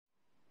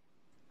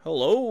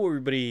Hello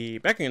everybody,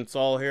 back again,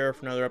 Saul here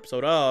for another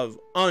episode of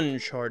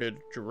Uncharted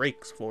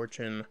Drake's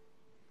Fortune.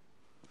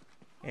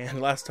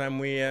 And last time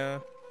we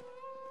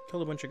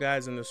killed a bunch of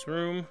guys in this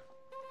room.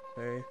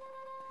 There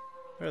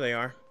they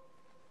are.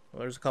 Well,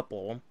 there's a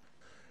couple of them.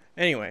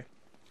 Anyway,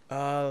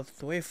 the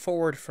way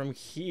forward from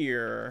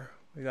here,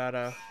 we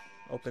gotta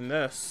open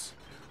this.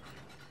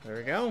 There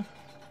we go.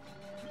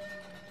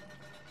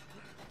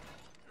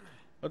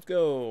 Let's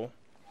go.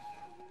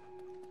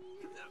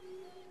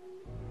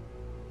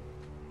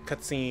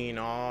 Cutscene,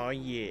 aw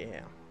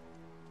yeah.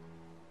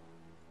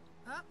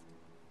 Oh, I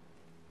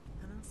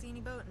don't see any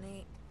boat,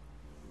 Nate.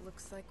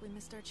 Looks like we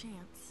missed our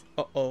chance.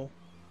 Uh-oh.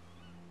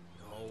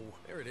 No,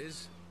 there it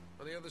is.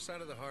 On the other side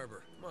of the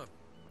harbor. Come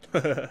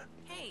on.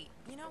 Hey,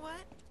 you know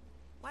what?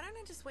 Why don't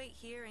I just wait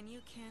here and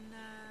you can,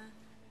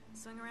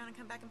 swing around and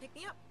come back and pick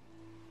me up?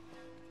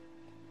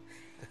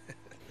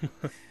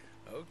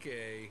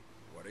 Okay.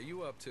 What are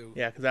you up to?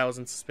 Yeah, because that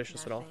wasn't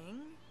suspicious at all.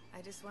 Nothing.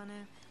 I just want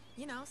to,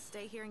 you know,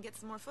 stay here and get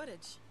some more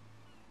footage.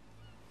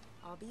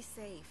 I'll be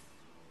safe.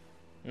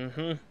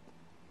 Mm-hmm.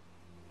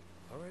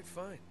 All right,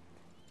 fine.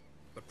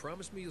 But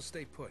promise me you'll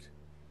stay put.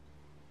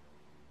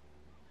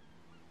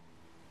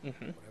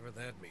 Mm-hmm. Whatever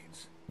that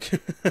means.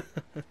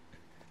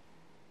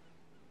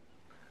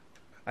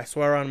 I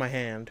swear on my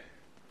hand.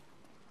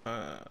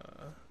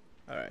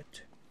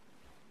 Alright.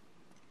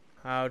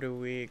 How do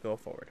we go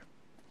forward?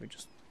 We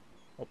just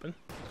open?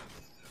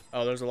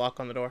 Oh, there's a lock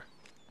on the door.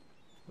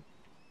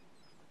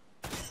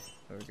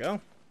 There we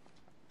go.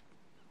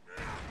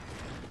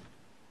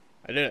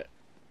 I did it.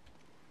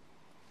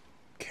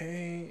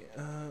 Okay,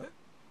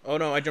 oh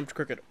no, I jumped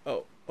crooked.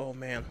 Oh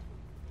man.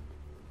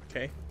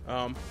 Okay,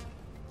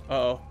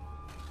 uh-oh.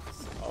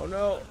 Oh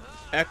no.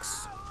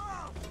 X.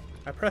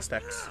 I pressed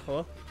X.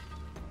 Hello?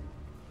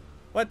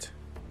 What?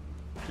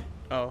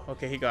 Oh,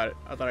 okay, he got it.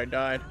 I thought I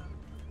died.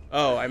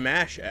 Oh, I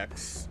mash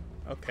X.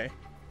 Okay.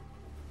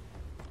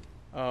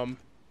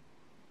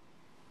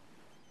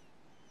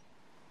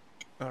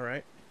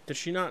 Alright. Did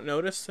she not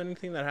notice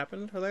anything that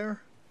happened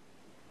there?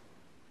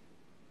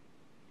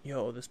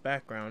 Yo, this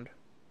background.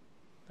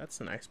 That's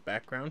a nice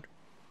background.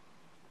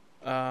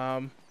 He's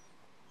over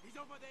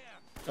there.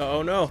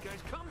 Oh no. This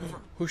guy's coming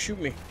from. Who shoot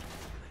me?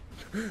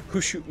 Who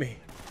shoot me?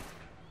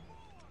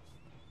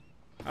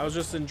 I was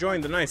just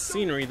enjoying the nice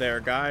scenery there,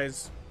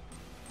 guys.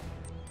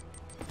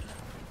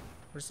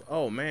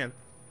 Oh man.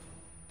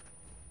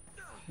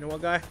 You know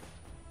what, guy?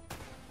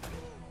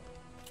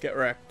 Get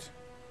wrecked.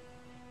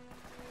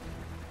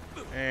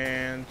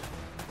 And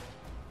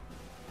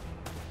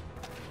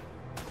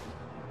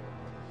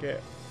get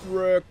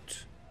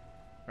wrecked.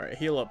 Alright,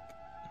 heal up.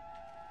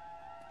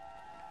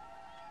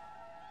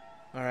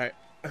 Alright,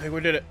 I think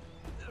we did it.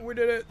 We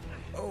did it.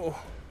 Oh.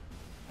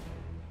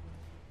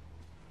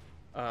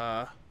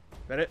 That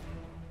it?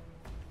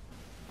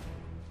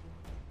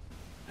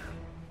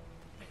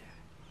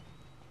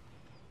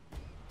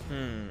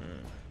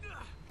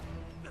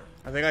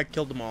 I think I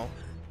killed them all.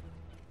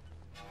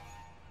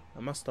 I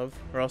must have,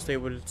 or else they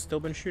would have still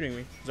been shooting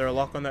me. Is there a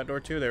lock on that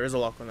door too? There is a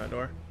lock on that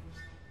door.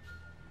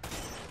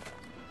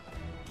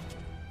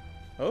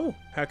 Oh,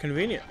 how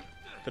convenient.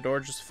 The door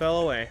just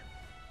fell away.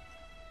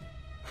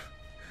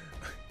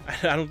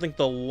 I don't think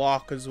the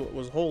lock is what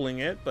was holding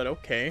it, but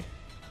okay.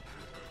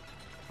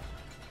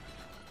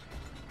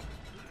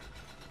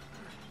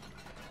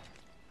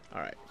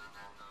 Alright.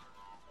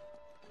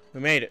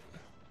 We made it.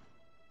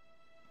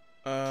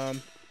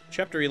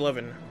 Chapter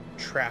 11.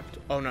 Trapped.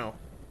 Oh no.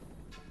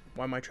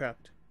 Why am I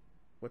trapped?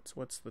 What's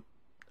the...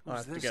 Oh, I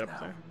have to get up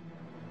there.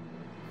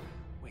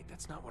 Wait,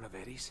 that's not one of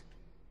Eddie's.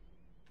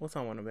 What's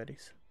on one of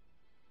Eddie's?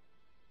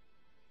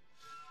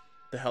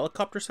 The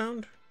helicopter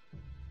sound?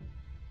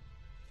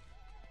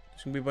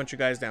 There's gonna be a bunch of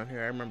guys down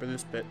here. I remember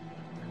this bit.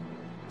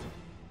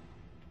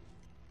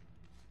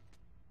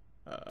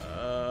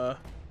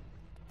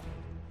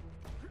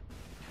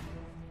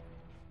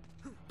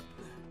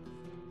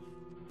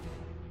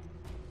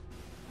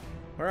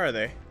 Where are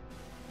they?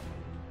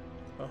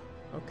 Oh,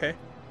 okay.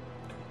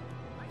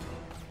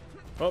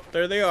 Oh,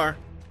 there they are.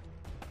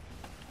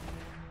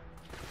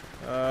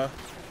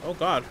 Oh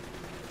god.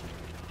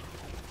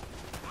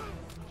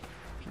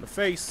 In the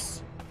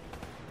face.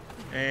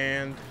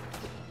 And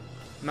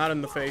not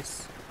in the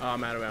face. Oh,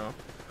 I'm out of ammo.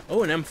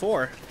 Oh, an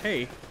M4.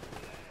 Hey.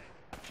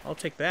 I'll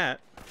take that.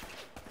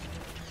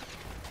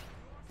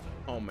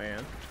 Oh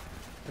man.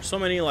 There's so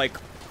many like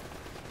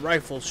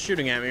rifles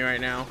shooting at me right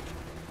now.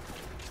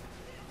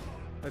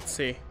 Let's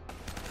see.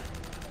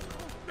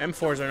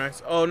 M4s are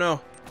nice. Oh no.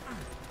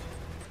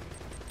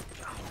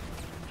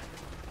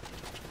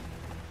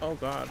 Oh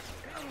god.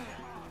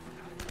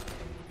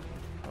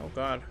 Oh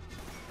god.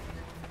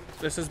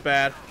 This is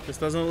bad. This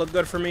doesn't look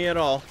good for me at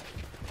all.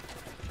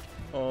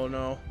 Oh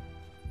no.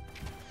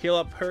 Heal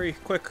up, hurry,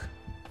 quick.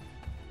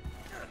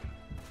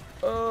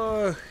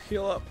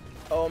 Heal up.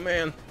 Oh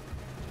man.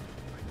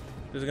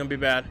 This is gonna be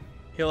bad.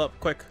 Heal up,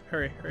 quick.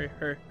 Hurry, hurry,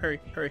 hurry, hurry,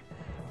 hurry.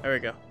 There we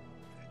go.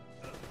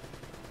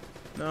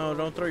 No,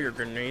 don't throw your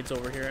grenades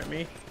over here at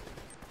me.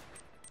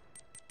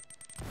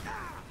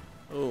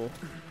 Oh.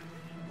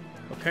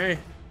 Okay.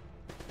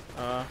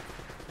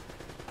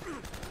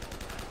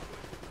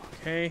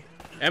 Okay.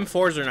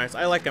 M4s are nice.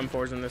 I like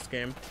M4s in this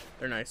game.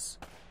 They're nice.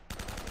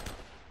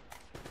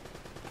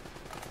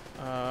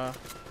 Oh,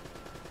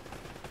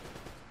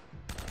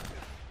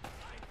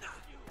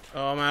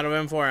 I'm out of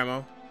M4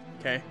 ammo.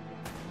 Okay.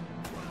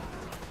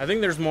 I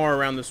think there's more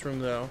around this room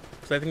though,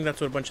 because I think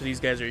that's what a bunch of these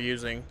guys are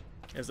using,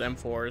 is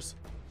M4s.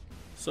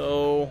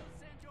 So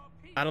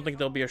I don't think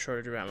there'll be a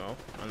shortage of ammo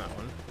on that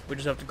one. We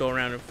just have to go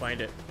around and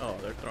find it. Oh,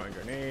 they're throwing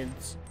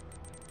grenades.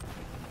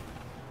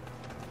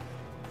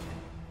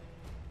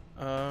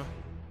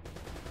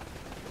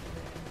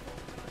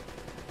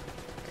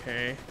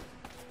 Okay.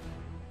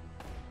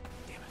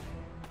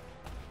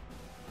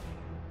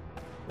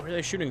 Where are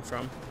they shooting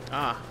from?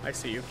 Ah, I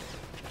see you.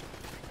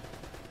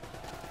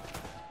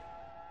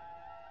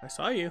 I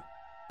saw you.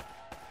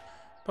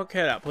 Poke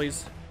your head out,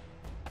 please.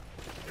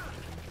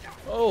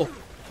 Oh!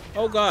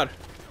 Oh god!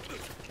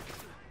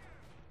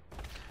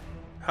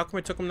 How come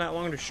it took them that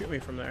long to shoot me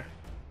from there?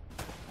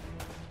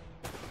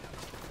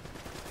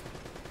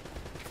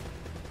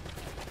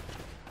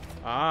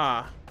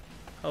 Ah.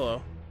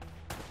 Hello.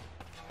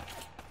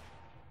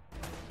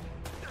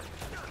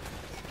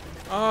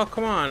 Oh,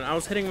 come on. I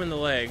was hitting him in the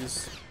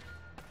legs.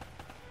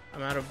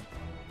 I'm out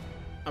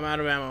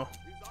of ammo.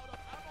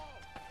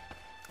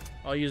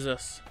 I'll use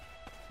this.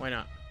 Why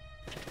not?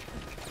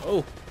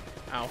 Oh.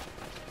 Ow.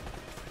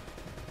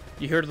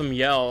 You heard them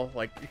yell,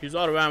 like, he's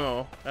out of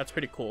ammo. That's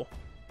pretty cool.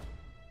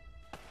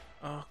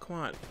 Oh, come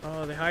on.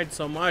 Oh, they hide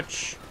so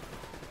much.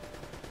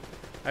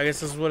 I guess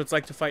this is what it's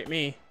like to fight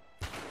me.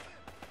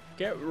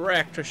 Get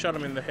wrecked or shot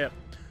him in the hip.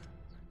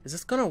 Is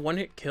this gonna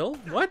one-hit kill?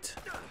 What?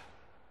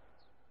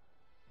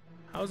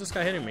 How is this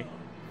guy hitting me?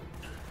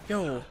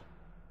 Yo,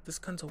 this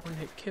gun's a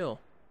one-hit kill.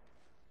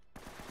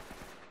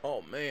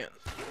 Oh, man.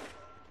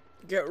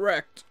 Get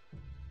wrecked.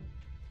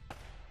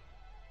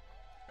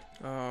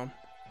 Who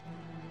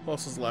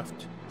else is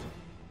left?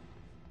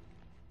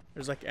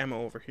 There's like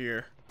ammo over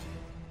here.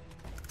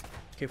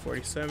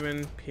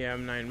 AK-47,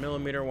 PM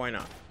 9mm, why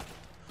not?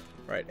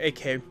 Right,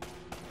 AK.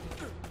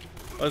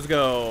 Let's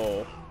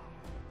go.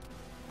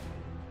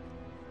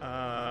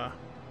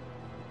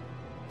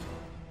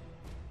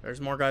 There's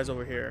more guys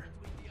over here.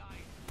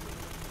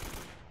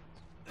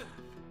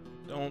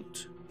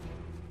 Don't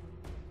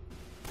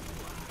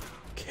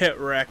get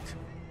wrecked.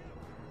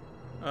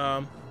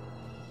 I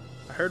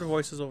heard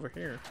voices over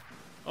here.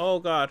 Oh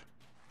god.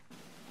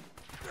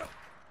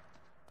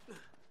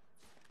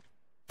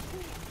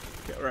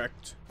 Get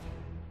wrecked.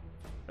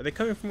 Are they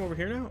coming from over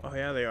here now? Oh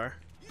yeah, they are.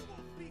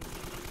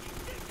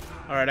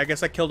 Alright, I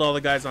guess I killed all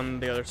the guys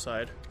on the other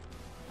side.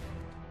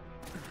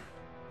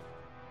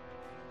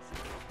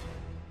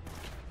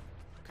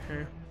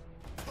 Okay.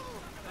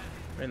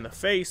 In the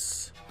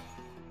face.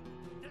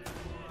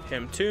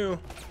 Him too.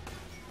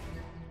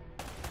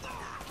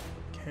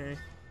 Okay.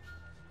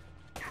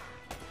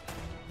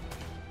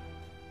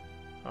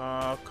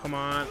 Oh, come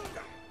on.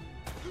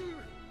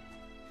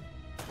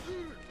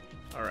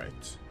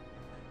 Alright.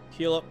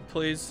 Heal up,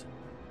 please.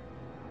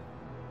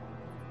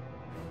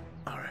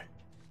 Alright.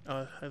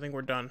 I think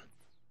we're done.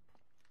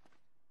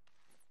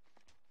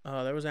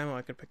 There was ammo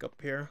I could pick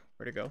up here.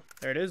 Where'd it go?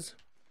 There it is.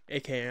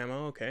 AK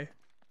ammo, okay.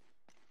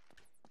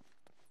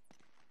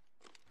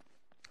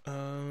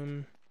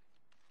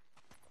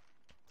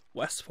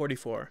 West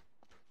 44.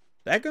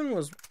 That gun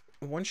was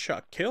a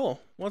one-shot kill,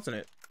 wasn't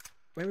it?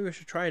 Maybe we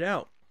should try it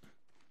out.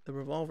 The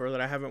revolver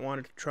that I haven't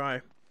wanted to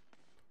try.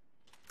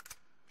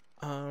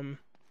 At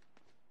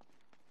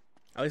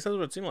least that's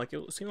what it seemed like.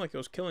 It seemed like it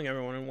was killing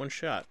everyone in one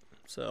shot.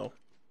 So,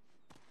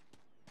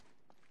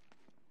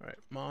 alright,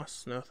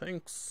 moss, no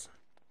thanks.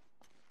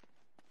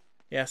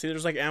 Yeah, see,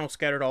 there's like ammo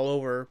scattered all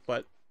over,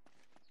 but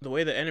the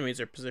way the enemies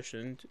are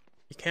positioned,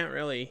 you can't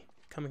really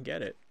come and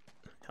get it.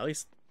 At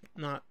least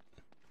not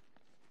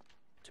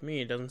to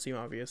me. It doesn't seem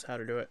obvious how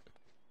to do it.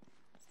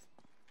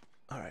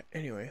 Alright,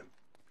 anyway.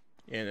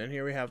 And then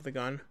here we have the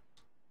gun.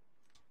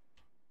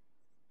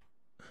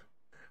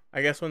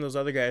 I guess when those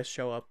other guys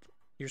show up,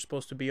 you're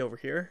supposed to be over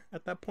here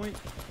at that point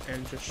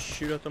and just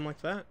shoot at them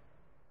like that?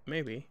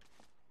 Maybe.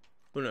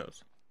 Who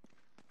knows?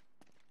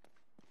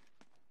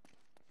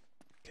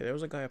 Okay, there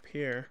was a guy up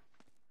here.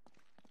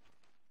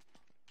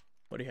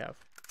 What do you have?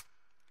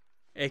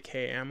 AK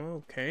ammo,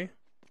 okay.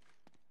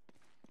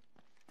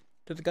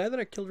 Did the guy that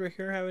I killed right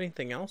here have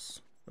anything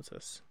else? What's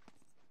this?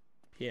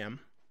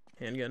 PM.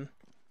 Handgun.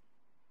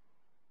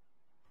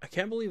 I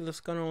can't believe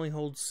this gun only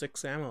holds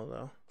 6 ammo,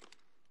 though.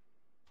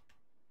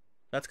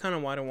 That's kind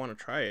of why I don't want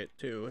to try it,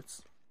 too.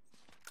 It's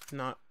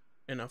not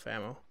enough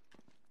ammo.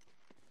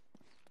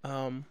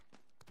 Okay,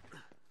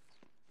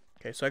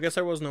 so I guess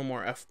there was no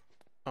more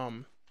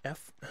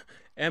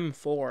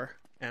M4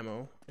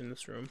 ammo in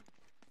this room.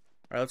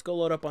 Alright, let's go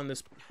load up on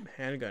this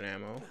handgun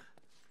ammo.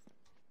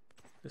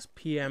 This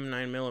PM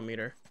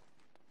 9mm.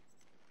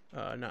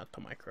 Not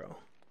the micro.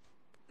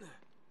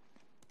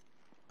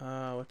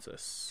 What's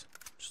this?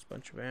 Just a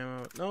bunch of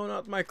ammo. No,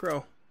 not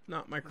micro.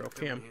 Not micro.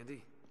 PM.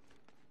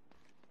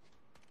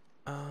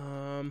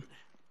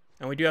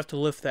 And we do have to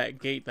lift that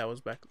gate that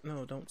was back.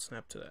 No, don't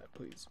snap to that,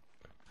 please.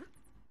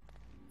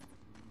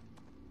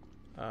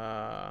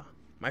 Am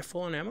I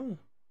full on ammo?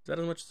 Is that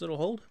as much as it'll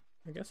hold?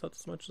 I guess that's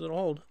as much as it'll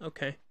hold.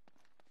 Okay.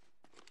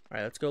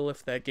 Alright, let's go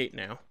lift that gate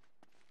now.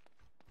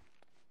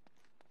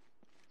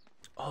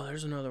 Oh,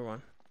 there's another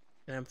one.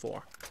 An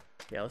M4.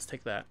 Yeah, let's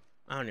take that.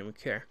 I don't even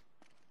care.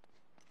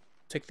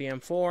 Take the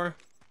M4,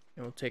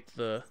 and we'll take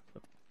the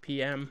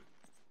PM.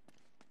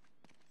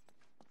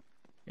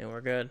 And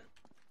we're good.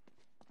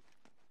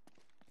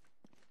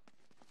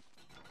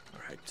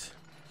 Alright.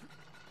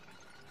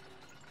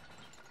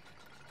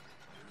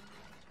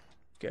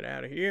 Get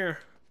out of here.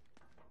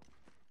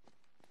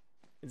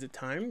 Is it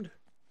timed?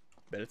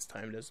 Bet it's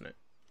timed, isn't it?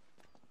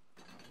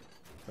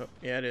 Oh,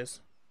 yeah, it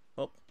is.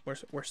 Oh,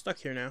 we're stuck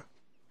here now.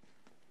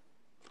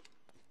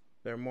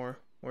 There are more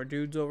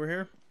dudes over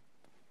here.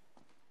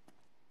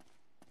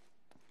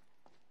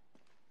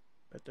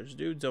 Bet there's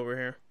dudes over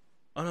here.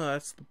 Oh no,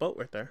 that's the boat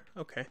right there.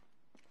 Okay.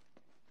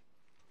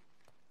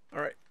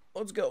 Alright,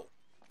 let's go.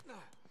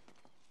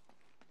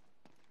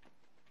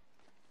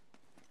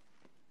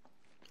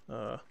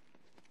 Let's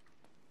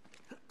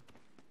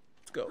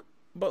go.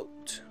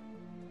 Boat.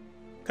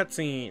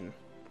 Cutscene.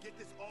 Get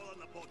this all on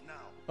the boat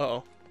now.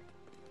 Uh-oh.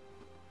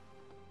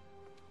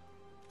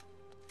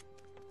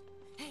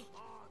 Hey,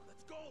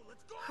 Let's go,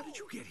 let's go. How did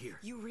you get here?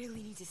 you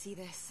really need to see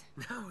this.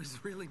 Now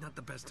is really not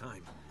the best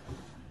time.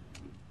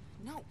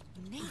 No,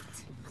 Nate.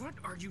 What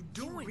are you You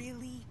doing?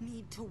 really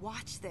need to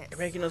watch this. You're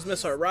making us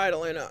miss our ride,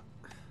 Elena.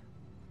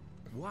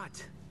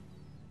 What?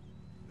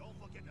 Don't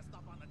forget to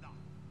stop on the dock.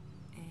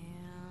 And...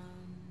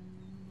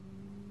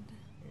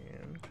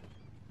 And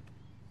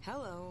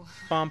hello.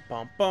 bum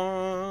bum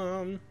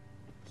bum.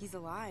 He's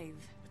alive.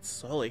 It's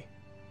Sully.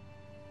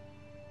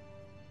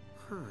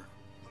 Huh. I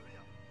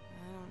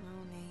don't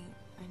know, Nate.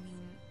 I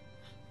mean,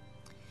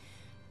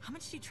 how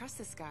much do you trust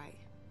this guy?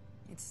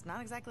 It's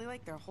not exactly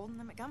like they're holding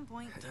him at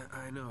gunpoint.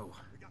 I know.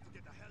 We got to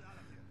get the hell out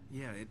of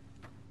here. Yeah, it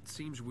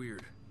seems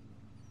weird.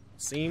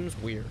 Seems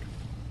weird.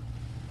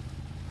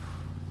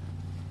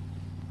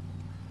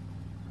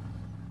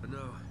 But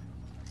no.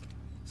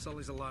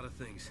 Sully's a lot of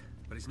things,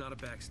 but he's not a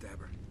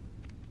backstabber.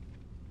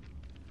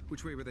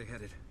 Which way were they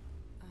headed?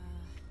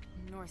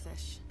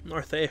 Northish.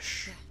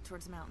 Northish. Yeah,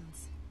 towards the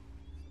mountains.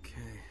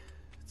 Okay.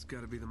 It's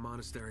gotta be the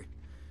monastery.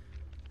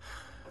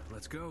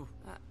 Let's go.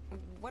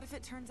 What if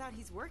it turns out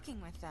he's working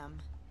with them?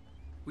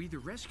 We either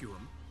rescue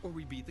him, or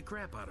we beat the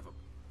crap out of him.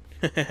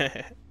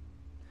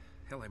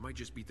 Hell, I might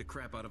just beat the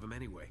crap out of him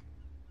anyway.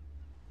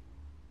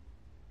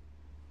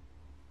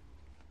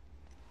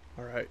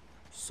 Alright,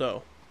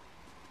 so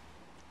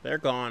they're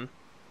gone.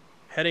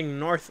 Heading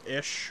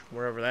north-ish,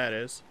 wherever that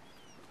is.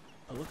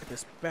 Oh, look at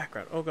this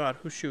background. Oh god,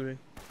 who's shooting?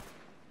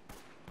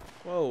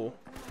 Whoa.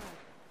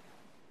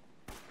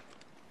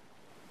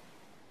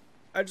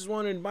 I just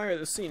want to admire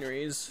the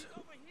sceneries.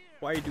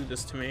 Why you do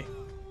this to me?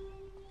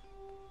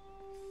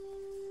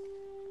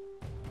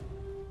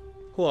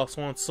 Who else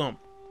wants some?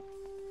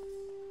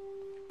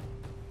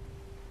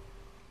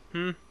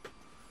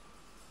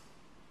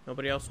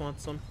 Nobody else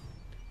wants some?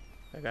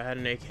 That guy had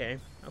an AK.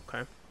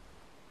 Okay.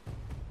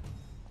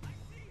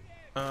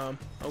 Oh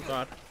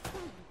god.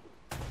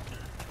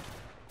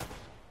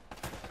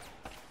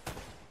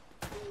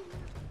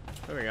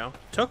 There we go.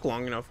 Took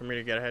long enough for me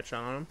to get a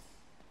headshot on him.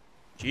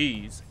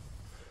 Jeez.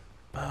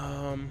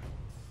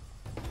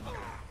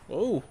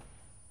 Whoa.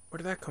 Where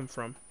did that come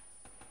from?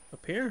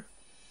 Up here?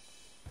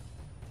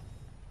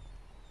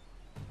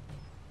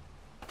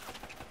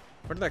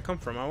 Where did that come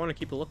from? I want to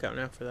keep a lookout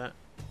now for that.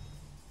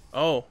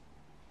 Oh.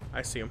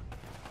 I see him.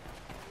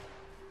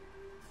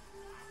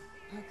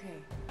 Okay.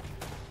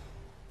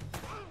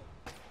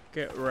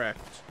 Get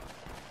wrecked.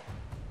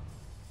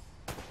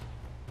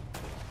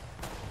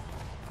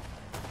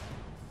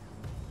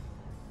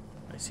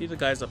 I see the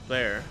guys up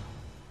there.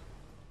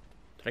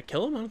 Did I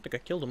kill him? I don't think I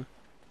killed him.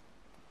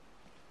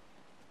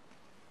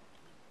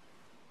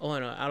 Oh,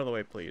 no, out of the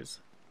way, please.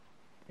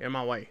 Get in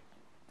my way.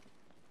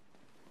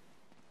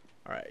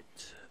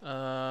 Alright.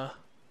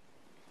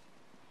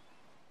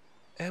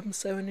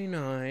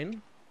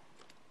 M79.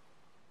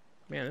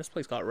 Man, this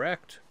place got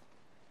wrecked.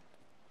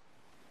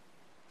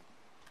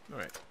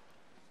 Alright.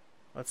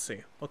 Let's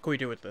see. What can we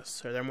do with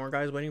this? Are there more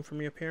guys waiting for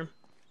me up here?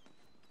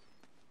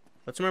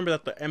 Let's remember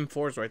that the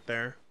M4's right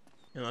there.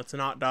 And let's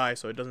not die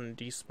so it doesn't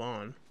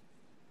despawn.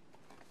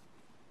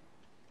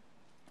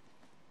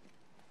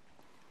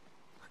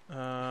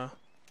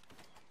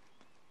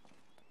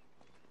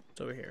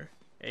 It's over here.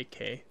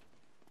 AK.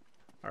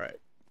 Alright.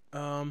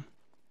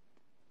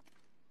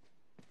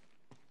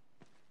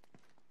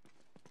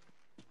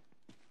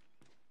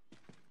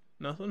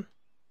 Nothing?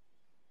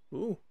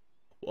 Ooh.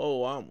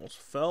 Whoa, I almost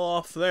fell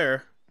off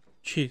there.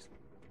 Jeez.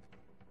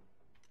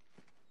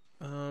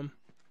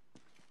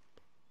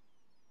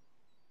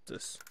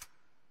 This.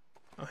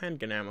 Oh,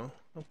 handgun ammo.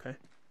 Okay.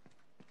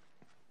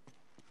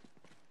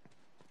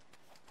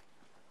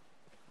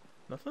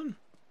 Nothing?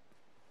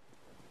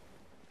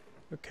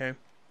 Okay.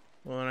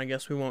 Well, then I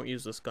guess we won't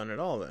use this gun at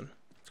all then.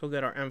 Let's go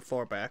get our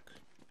M4 back.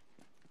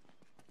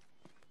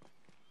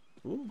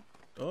 Ooh.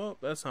 Oh,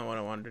 that's not what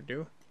I wanted to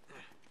do.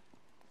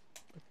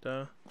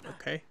 But,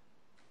 okay.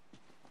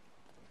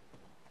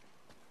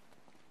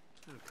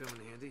 That'll come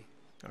in handy.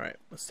 Alright,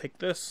 let's take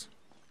this.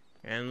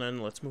 And then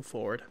let's move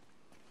forward.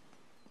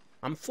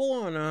 I'm full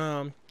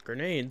on,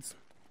 grenades.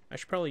 I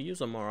should probably use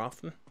them more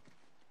often.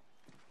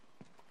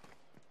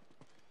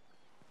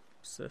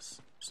 What's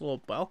this? There's a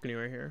little balcony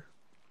right here.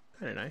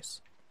 Kinda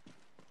nice.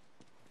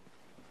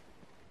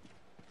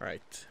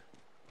 Alright.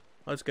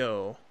 Let's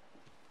go.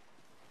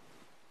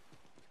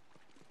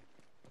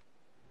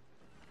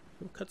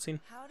 Ooh, cutscene.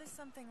 How does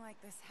something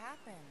like this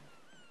happen?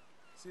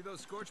 See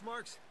those scorch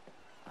marks?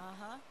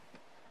 Uh-huh.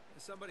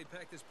 Somebody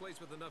packed this place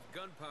with enough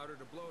gunpowder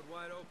to blow it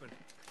wide open.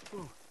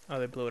 Ooh. Oh,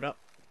 they blew it up.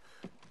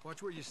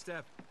 Watch where you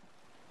step.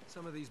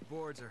 Some of these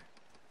boards are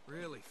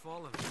really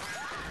falling.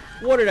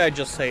 What did I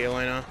just say,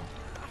 Elena?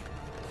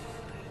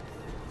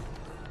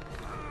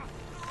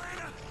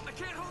 Elena, I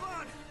can't hold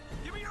on.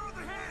 Give me your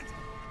other hand.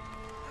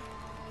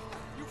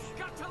 You've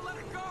got to let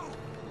it go.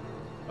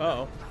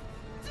 Uh-oh.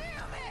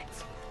 Damn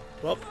it!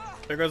 Well,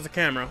 there goes the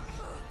camera.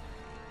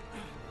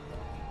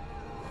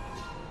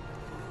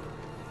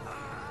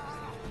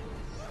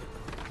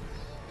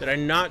 Did I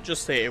not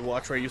just say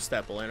watch where you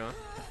step, Elena?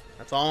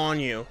 That's all on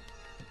you.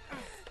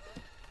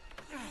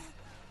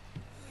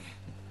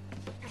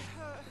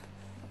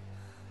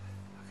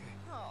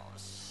 Oh,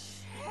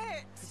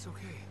 shit! It's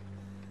okay.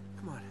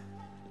 Come on.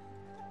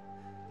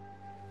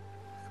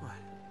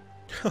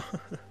 Come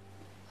on.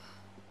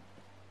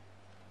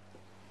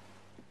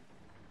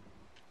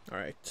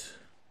 Alright.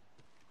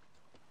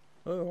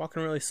 Oh, we're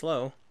walking really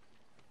slow.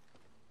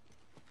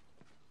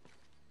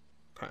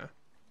 Okay.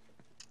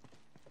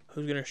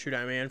 Who's gonna shoot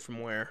at me and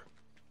from where?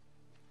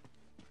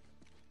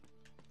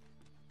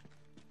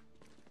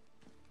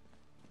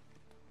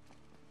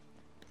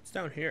 It's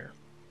down here.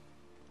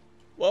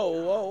 Whoa,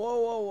 whoa, whoa,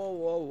 whoa, whoa,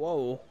 whoa,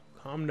 whoa.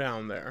 Calm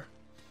down there.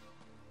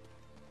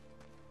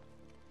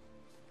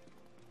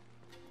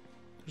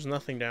 There's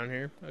nothing down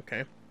here.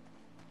 Okay.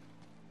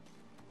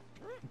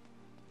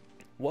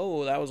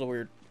 Whoa, that was a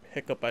weird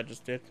hiccup I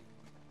just did.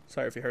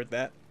 Sorry if you heard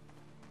that.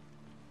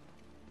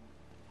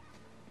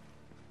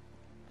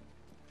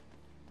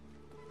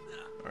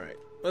 Alright,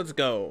 let's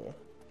go.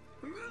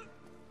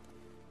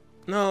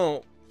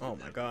 No! Oh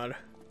my god.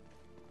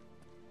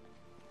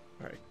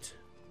 Alright.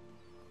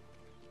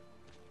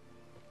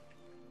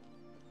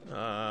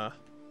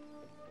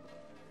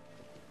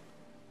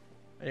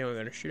 Anyone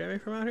gonna shoot at me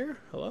from out here?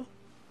 Hello?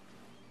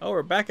 Oh,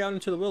 we're back out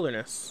into the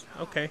wilderness.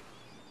 Okay.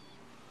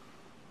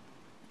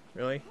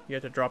 Really? You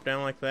have to drop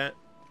down like that?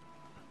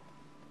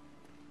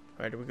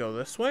 Alright, do we go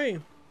this way?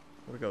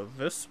 Or we go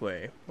this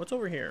way? What's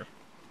over here?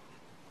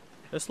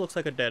 This looks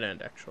like a dead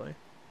end, actually.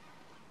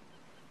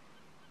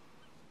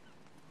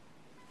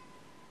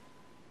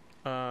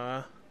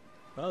 Oh,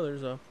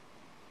 there's a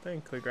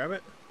thing. Can we grab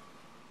it?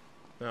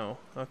 No.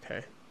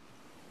 Okay.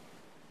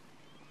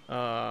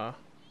 Alright.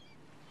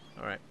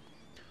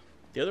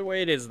 The other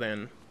way it is,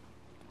 then.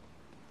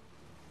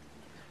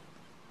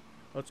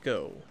 Let's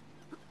go.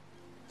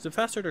 Is it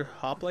faster to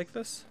hop like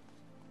this?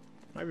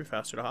 Might be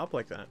faster to hop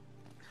like that.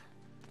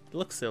 It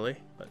looks silly,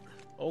 but...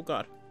 Oh,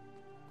 God.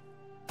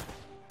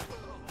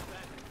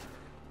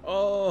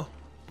 Oh!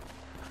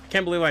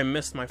 Can't believe I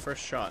missed my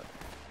first shot.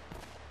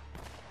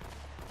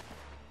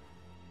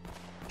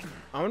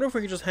 I wonder if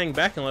we could just hang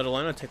back and let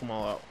Elena take them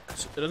all out.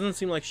 'Cause it doesn't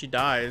seem like she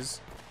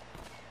dies.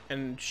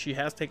 And she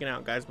has taken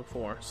out guys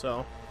before,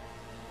 so...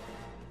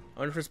 I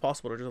wonder if it's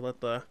possible to just let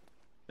the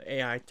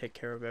AI take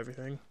care of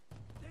everything.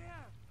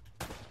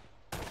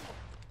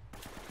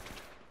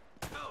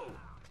 Oh,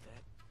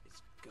 that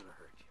is gonna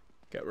hurt you.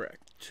 Get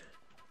wrecked.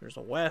 There's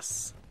a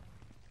Wes.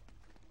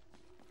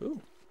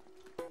 Ooh.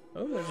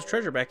 Oh, there's a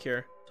treasure back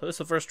here. So this is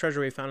the first treasure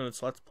we found in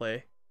this Let's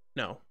Play.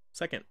 No,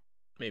 second,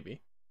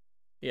 maybe.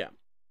 Yeah.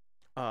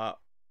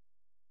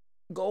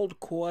 Gold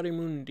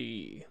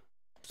Quadrimundi.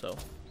 So,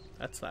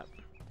 that's that.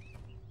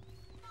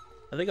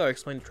 I think I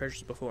explained the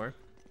treasures before.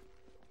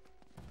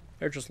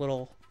 They're just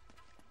little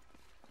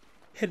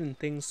hidden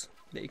things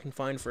that you can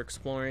find for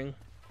exploring.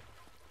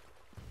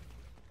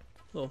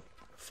 Little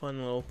fun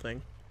little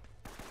thing.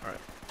 Alright.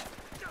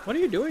 What are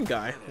you doing,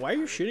 guy? Why are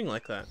you shooting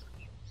like that?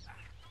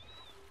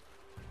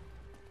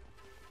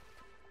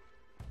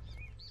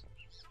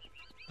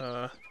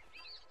 Hello?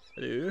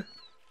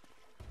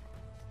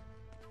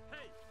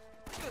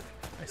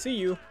 I see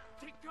you.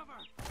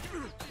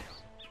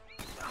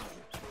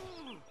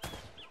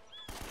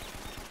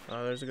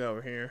 Oh, there's a guy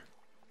over here.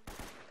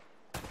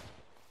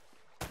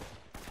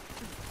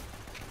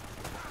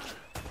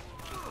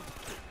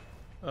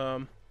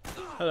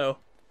 Hello.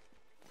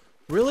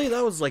 Really?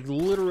 That was like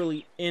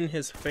literally in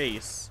his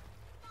face.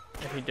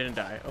 And he didn't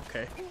die.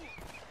 Okay.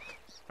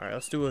 Alright,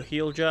 let's do a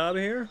heal job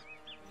here.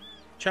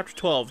 Chapter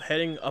 12,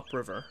 heading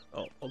upriver.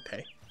 Oh,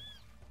 okay.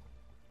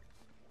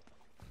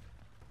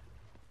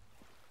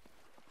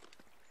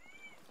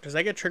 Does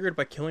that get triggered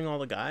by killing all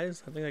the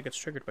guys? I think that gets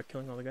triggered by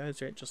killing all the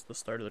guys, right? Just the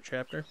start of the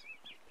chapter.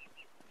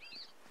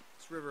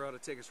 This river ought to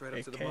take us right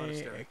up to the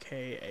monastery.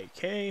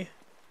 AK.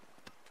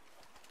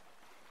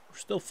 We're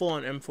still full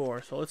on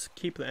M4, so let's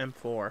keep the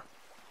M4.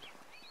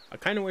 I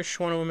kind of wish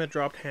one of them had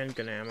dropped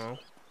handgun ammo,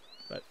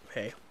 but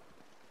hey.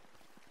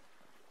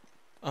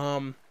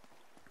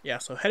 Yeah,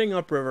 so heading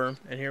upriver,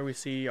 and here we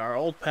see our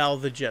old pal,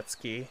 the jet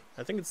ski.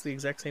 I think it's the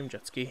exact same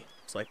jet ski.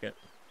 Looks like it.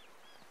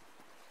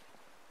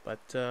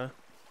 But,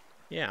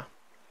 yeah.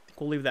 I think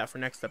we'll leave that for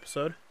next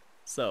episode.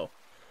 So,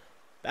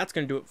 that's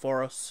going to do it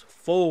for us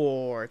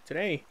for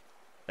today.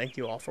 Thank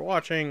you all for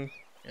watching,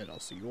 and I'll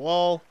see you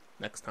all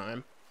next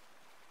time.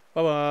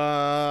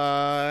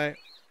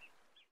 Bye-bye!